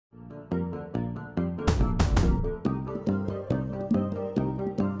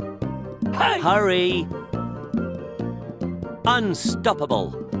Hurry!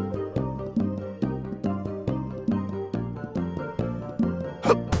 Unstoppable!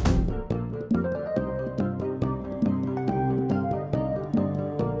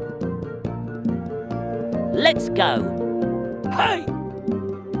 Let's go! Hey!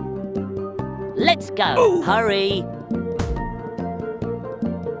 Let's go! Ooh. Hurry!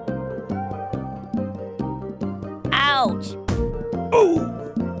 Ouch! Ooh!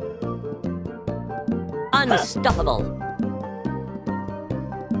 Unstoppable!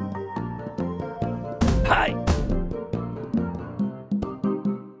 Hey!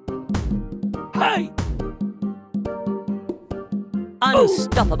 Hey!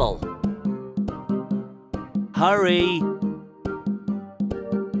 Unstoppable! Hurry!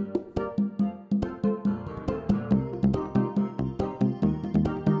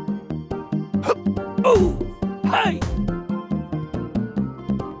 Ooh! Hey!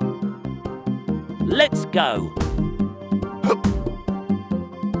 Let's go!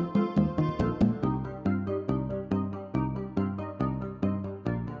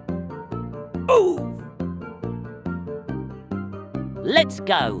 Ooh! Let's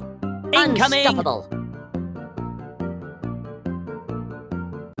go! Incoming. Unstoppable!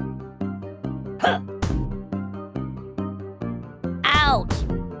 Huh. Ouch!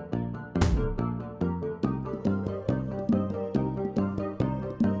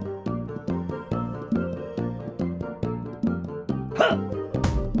 Huh.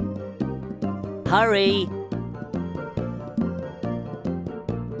 Hurry!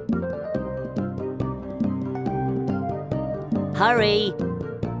 Hurry!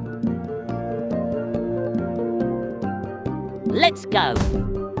 Let's go!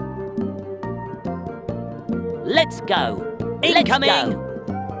 Let's go! Incoming. Let's go.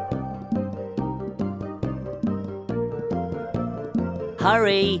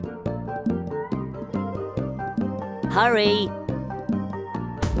 Hurry! Hurry!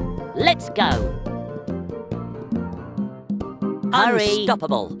 Let's go! Hurry.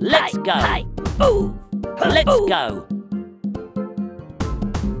 Unstoppable! Let's Hey, go! hey. Ooh! Let's Ooh. go!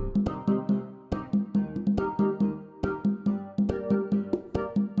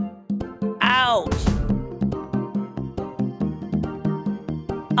 Ouch!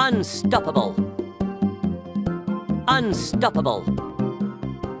 Unstoppable! Unstoppable!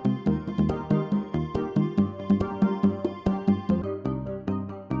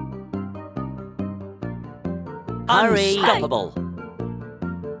 Hurry. Unstoppable!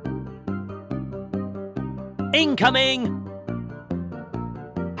 Incoming!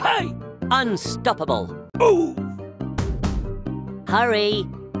 Hey! Unstoppable! Ooh! Hurry!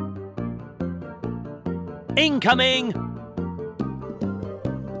 Incoming!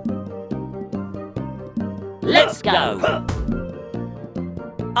 Let's go! Huh.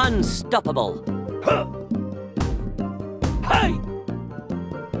 Unstoppable! Huh. Hey!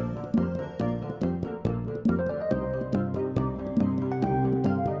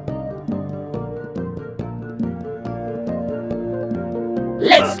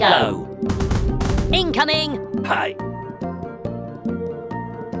 Let's go! Incoming! Hey!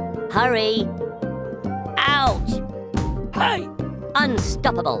 Hurry! Ouch! Hey!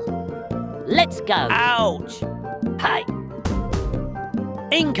 Unstoppable! Let's go! Ouch! Hey!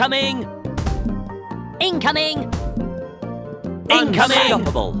 Incoming! Incoming! Incoming.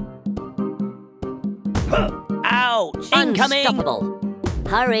 Unstoppable! Huh. Ouch! Incoming! Unstoppable!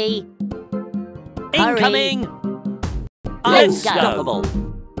 Hurry! Incoming! Let's go! Unstoppable!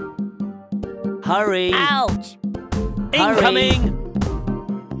 Hurry! Ouch! Incoming!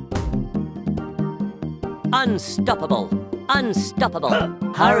 Unstoppable! Unstoppable! Huh.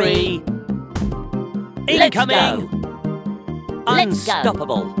 Hurry! Let's Incoming! go! Let's go!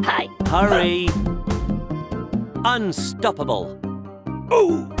 Unstoppable! Hey! Hurry! Unstoppable!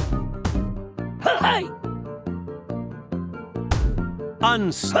 Ooh! Hey!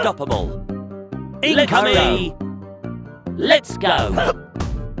 Unstoppable! Incoming! Let's go!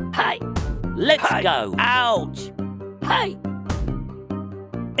 Hey! Let's Hey. go! Ouch! Hey!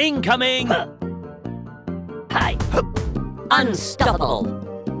 Incoming! Hey! Unstoppable!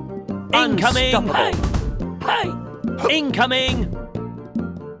 Incoming! Unstoppable! Hey! Incoming!